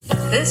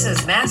This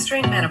is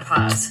Mastering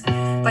Menopause.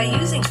 By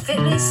using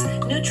fitness,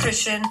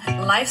 nutrition,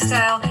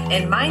 lifestyle,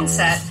 and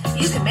mindset,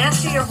 you can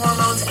master your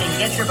hormones and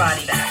get your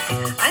body back.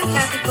 I'm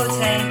Kathy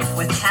Cote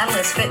with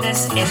Catalyst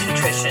Fitness and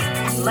Nutrition.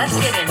 Let's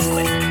get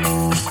into it.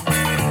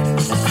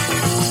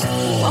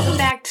 Welcome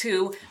back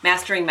to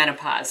Mastering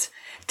Menopause.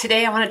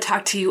 Today I want to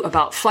talk to you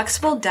about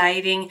flexible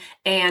dieting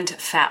and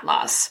fat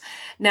loss.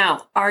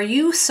 Now, are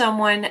you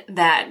someone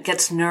that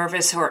gets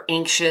nervous or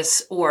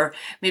anxious, or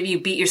maybe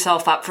you beat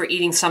yourself up for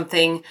eating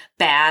something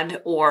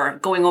bad or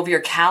going over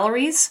your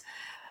calories?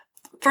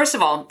 First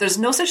of all, there's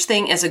no such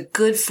thing as a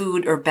good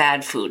food or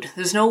bad food.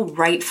 There's no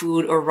right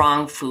food or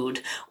wrong food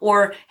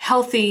or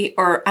healthy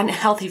or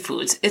unhealthy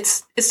foods.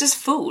 It's just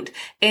food.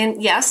 And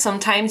yes,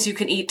 sometimes you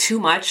can eat too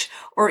much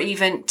or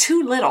even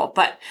too little,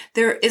 but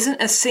there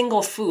isn't a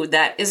single food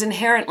that is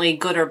inherently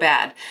good or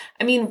bad.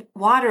 I mean,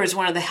 water is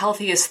one of the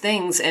healthiest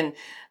things, and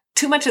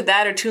too much of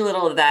that or too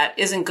little of that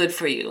isn't good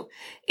for you.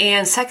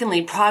 And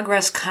secondly,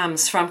 progress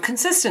comes from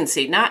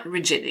consistency, not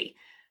rigidity.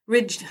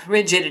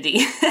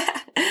 Rigidity.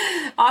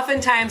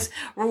 Oftentimes,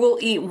 we'll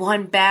eat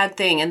one bad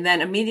thing and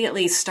then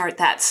immediately start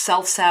that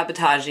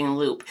self-sabotaging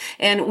loop.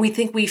 And we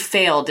think we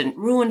failed and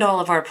ruined all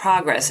of our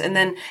progress and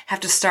then have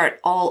to start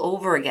all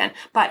over again.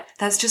 But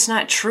that's just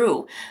not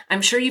true.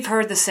 I'm sure you've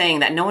heard the saying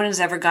that no one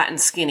has ever gotten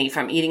skinny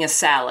from eating a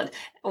salad,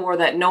 or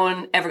that no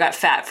one ever got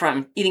fat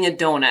from eating a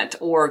donut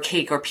or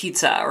cake or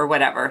pizza or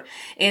whatever.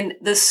 And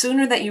the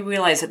sooner that you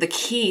realize that the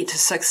key to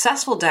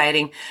successful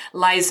dieting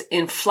lies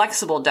in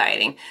flexible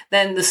dieting,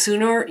 then the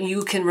sooner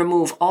you can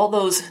remove all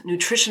those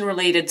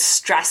nutrition-related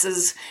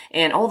stresses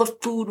and all the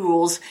food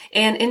rules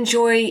and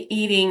enjoy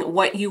eating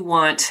what you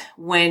want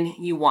when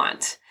you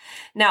want.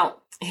 Now,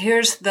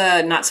 here's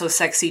the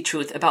not-so-sexy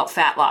truth about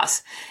fat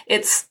loss.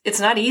 It's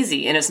not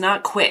easy and it's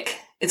not quick.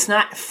 It's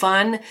not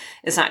fun.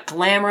 It's not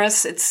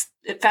glamorous.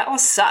 Fat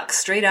loss sucks.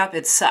 Straight up,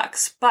 it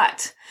sucks.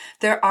 But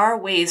there are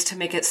ways to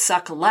make it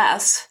suck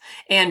less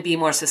and be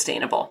more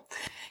sustainable.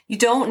 You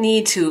don't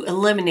need to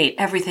eliminate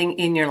everything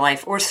in your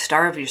life or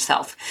starve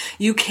yourself.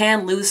 You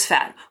can lose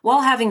fat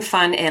while having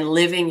fun and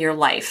living your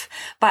life.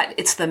 But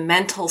it's the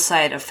mental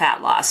side of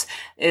fat loss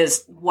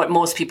is what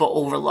most people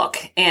overlook.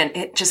 And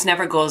it just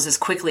never goes as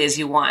quickly as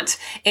you want.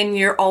 And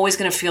you're always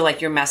going to feel like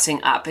you're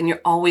messing up. And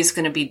you're always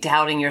going to be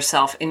doubting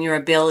yourself and your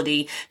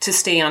ability to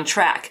stay on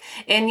track.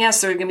 And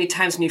yes, there are going to be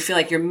times when you feel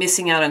like you're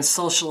missing out on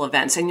social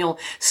events. And you'll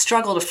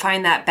struggle to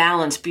find that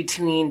balance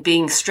between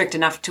being strict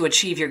enough to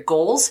achieve your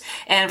goals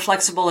and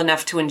flexible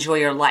enough to enjoy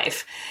your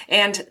life.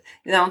 And,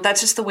 that's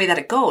just the way that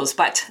it goes.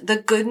 But the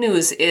good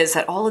news is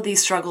that all of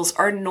these struggles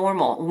are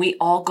normal. We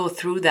all go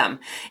through them.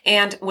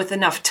 And with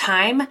enough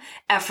time,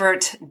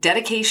 effort,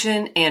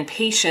 dedication, and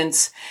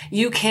patience,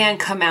 you can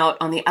come out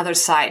on the other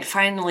side,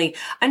 finally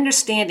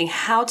understanding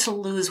how to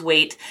lose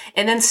weight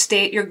and then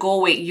stay at your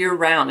goal weight year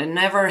round and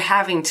never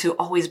having to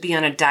always be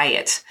on a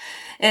diet.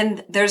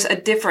 And there's a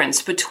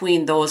difference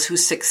between those who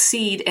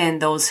succeed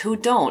and those who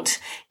don't.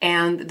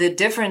 And the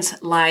difference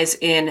lies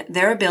in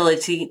their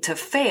ability to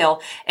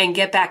fail and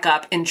get back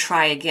up and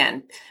try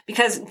again.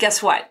 Because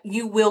guess what?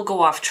 You will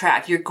go off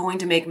track. You're going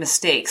to make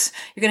mistakes.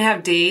 You're going to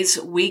have days,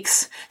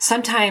 weeks,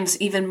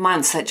 sometimes even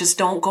months that just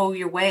don't go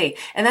your way.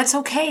 And that's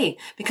okay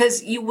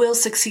because you will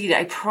succeed.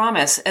 I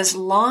promise, as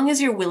long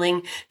as you're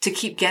willing to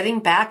keep getting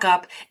back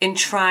up and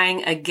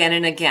trying again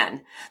and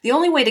again. The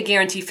only way to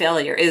guarantee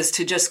failure is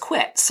to just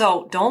quit.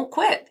 So don't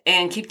quit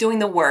and keep doing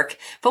the work.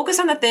 Focus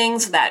on the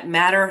things that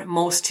matter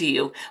most to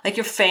you, like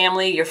your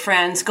family, your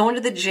friends, going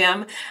to the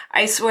gym.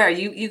 I swear,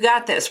 you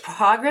got this.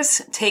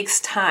 Progress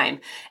takes time,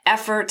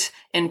 effort,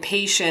 and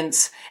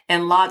patience,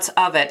 and lots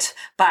of it,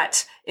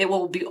 but it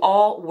will be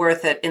all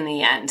worth it in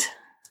the end.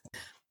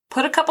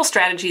 Put a couple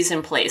strategies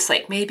in place,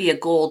 like maybe a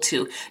goal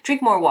to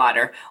drink more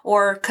water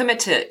or commit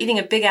to eating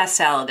a big-ass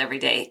salad every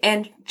day,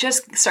 and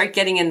just start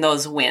getting in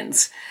those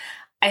wins.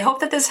 I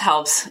hope that this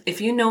helps. If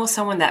you know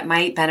someone that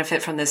might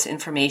benefit from this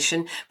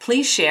information,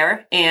 please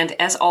share. And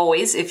as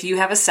always, if you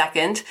have a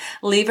second,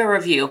 leave a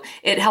review.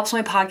 It helps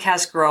my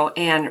podcast grow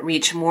and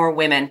reach more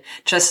women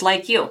just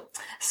like you.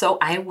 So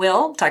I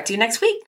will talk to you next week.